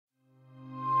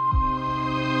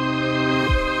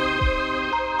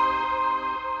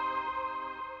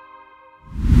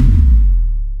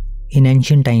In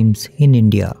ancient times in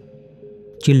India,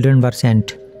 children were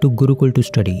sent to Gurukul to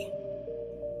study.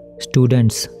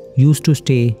 Students used to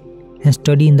stay and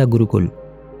study in the Gurukul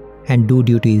and do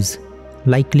duties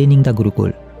like cleaning the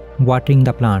Gurukul, watering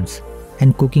the plants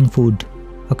and cooking food,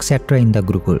 etc. in the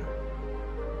Gurukul.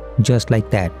 Just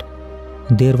like that,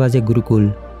 there was a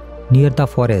Gurukul near the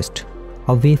forest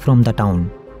away from the town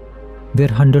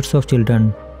where hundreds of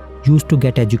children used to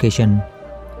get education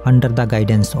under the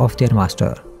guidance of their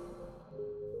master.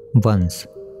 Once,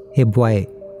 a boy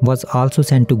was also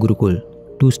sent to Gurukul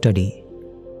to study.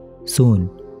 Soon,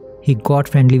 he got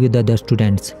friendly with other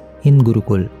students in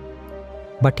Gurukul,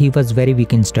 but he was very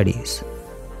weak in studies.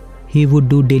 He would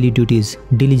do daily duties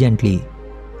diligently,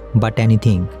 but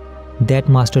anything that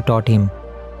master taught him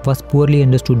was poorly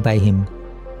understood by him,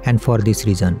 and for this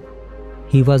reason,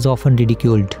 he was often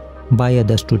ridiculed by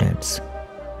other students.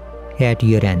 At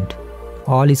year end,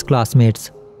 all his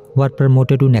classmates were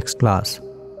promoted to next class,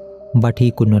 but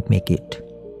he could not make it.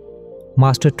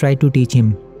 Master tried to teach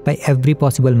him by every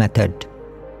possible method,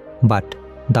 but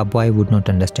the boy would not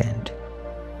understand.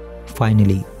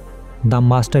 Finally, the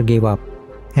master gave up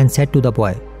and said to the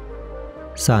boy,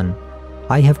 "Son,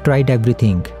 I have tried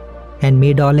everything and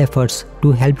made all efforts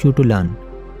to help you to learn,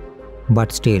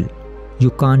 but still you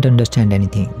can't understand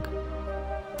anything.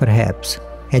 Perhaps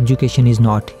education is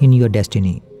not in your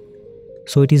destiny,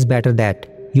 so it is better that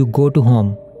you go to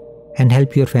home and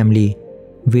help your family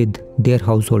with their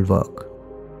household work."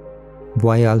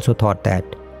 Boy also thought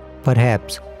that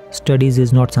perhaps studies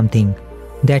is not something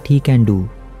that he can do,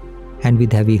 and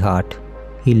with heavy heart,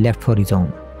 he left for his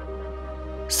home.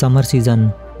 Summer season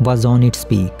was on its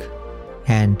peak,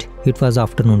 and it was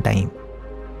afternoon time.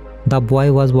 The boy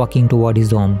was walking toward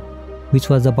his home, which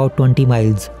was about 20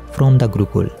 miles from the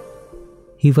Gurukul.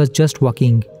 He was just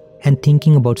walking and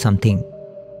thinking about something.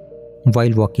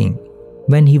 While walking,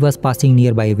 when he was passing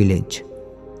nearby a village,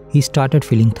 he started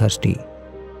feeling thirsty.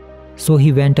 So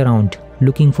he went around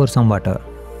looking for some water.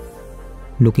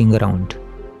 Looking around,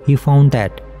 he found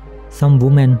that some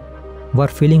women were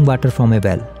filling water from a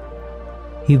well.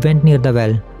 He went near the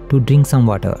well to drink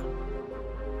some water.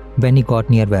 When he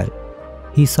got near well,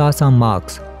 he saw some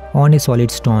marks on a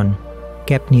solid stone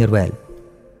kept near well,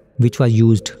 which was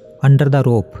used under the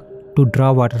rope to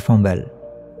draw water from well.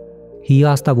 He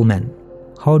asked the woman,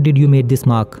 "How did you make this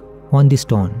mark on this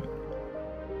stone?"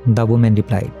 The woman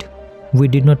replied, "We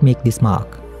did not make this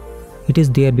mark. It is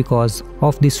there because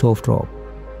of this soft rope,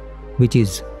 which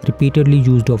is repeatedly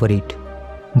used over it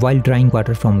while drawing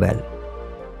water from well.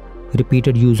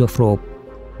 Repeated use of rope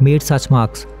made such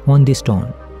marks on this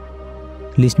stone."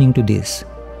 Listening to this,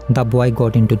 the boy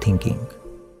got into thinking.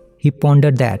 He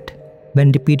pondered that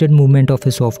when repeated movement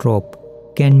of a soft rope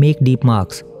can make deep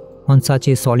marks on such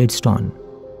a solid stone,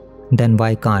 then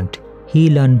why can't he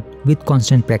learn with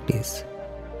constant practice?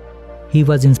 He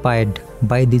was inspired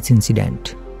by this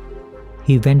incident.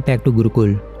 He went back to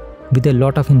Gurukul with a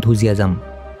lot of enthusiasm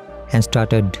and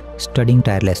started studying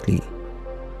tirelessly.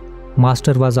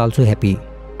 Master was also happy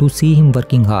to see him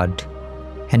working hard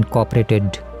and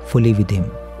cooperated fully with him.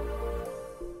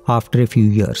 After a few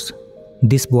years,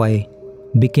 this boy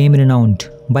became renowned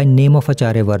by name of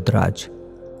Acharya Vardraj,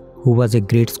 who was a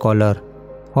great scholar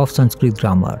of Sanskrit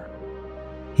grammar.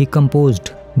 He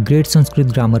composed great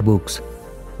Sanskrit grammar books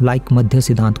like Madhya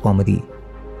Siddhant Kaumadi,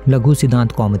 Laghu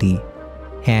Siddhant Kaumadi,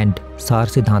 and Sar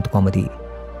Siddhant Kaumadi.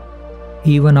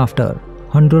 Even after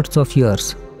hundreds of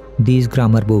years, these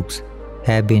grammar books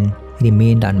have been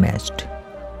remained unmatched.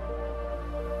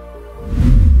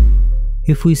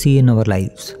 If we see in our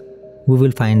lives, we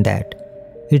will find that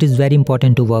it is very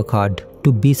important to work hard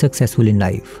to be successful in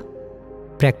life.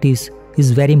 Practice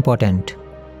is very important,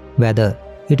 whether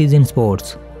it is in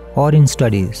sports or in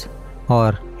studies or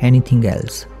anything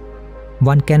else.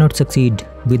 One cannot succeed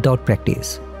without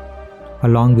practice.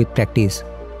 Along with practice,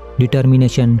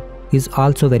 determination is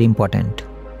also very important.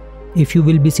 If you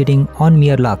will be sitting on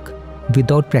mere luck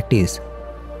without practice,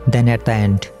 then at the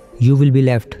end you will be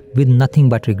left with nothing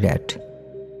but regret.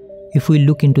 If we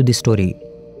look into this story,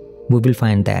 we will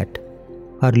find that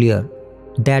earlier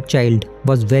that child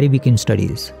was very weak in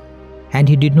studies and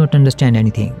he did not understand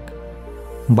anything.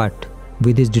 But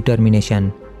with his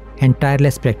determination and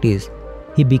tireless practice,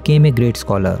 he became a great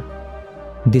scholar.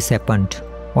 This happened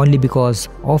only because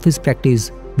of his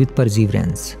practice with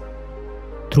perseverance.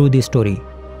 Through this story,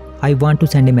 I want to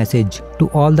send a message to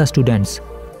all the students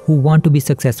who want to be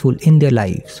successful in their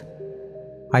lives.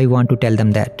 I want to tell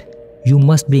them that you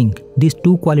must bring these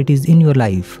two qualities in your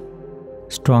life: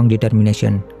 strong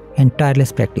determination and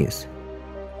tireless practice.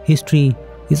 History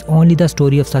is only the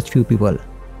story of such few people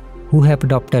who have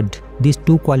adopted these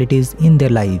two qualities in their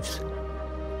lives.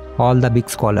 All the big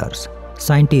scholars,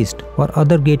 scientists, or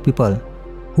other great people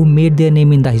who made their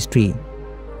name in the history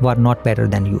were not better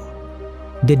than you.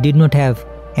 They did not have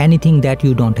anything that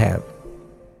you don't have,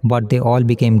 but they all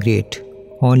became great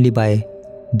only by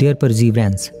their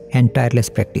perseverance and tireless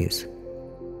practice.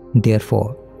 Therefore,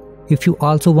 if you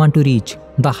also want to reach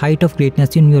the height of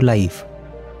greatness in your life,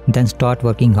 then start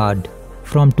working hard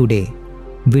from today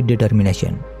with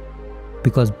determination.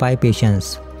 Because by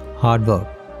patience, hard work,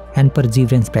 and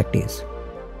perseverance practice,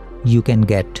 you can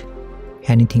get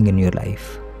anything in your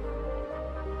life.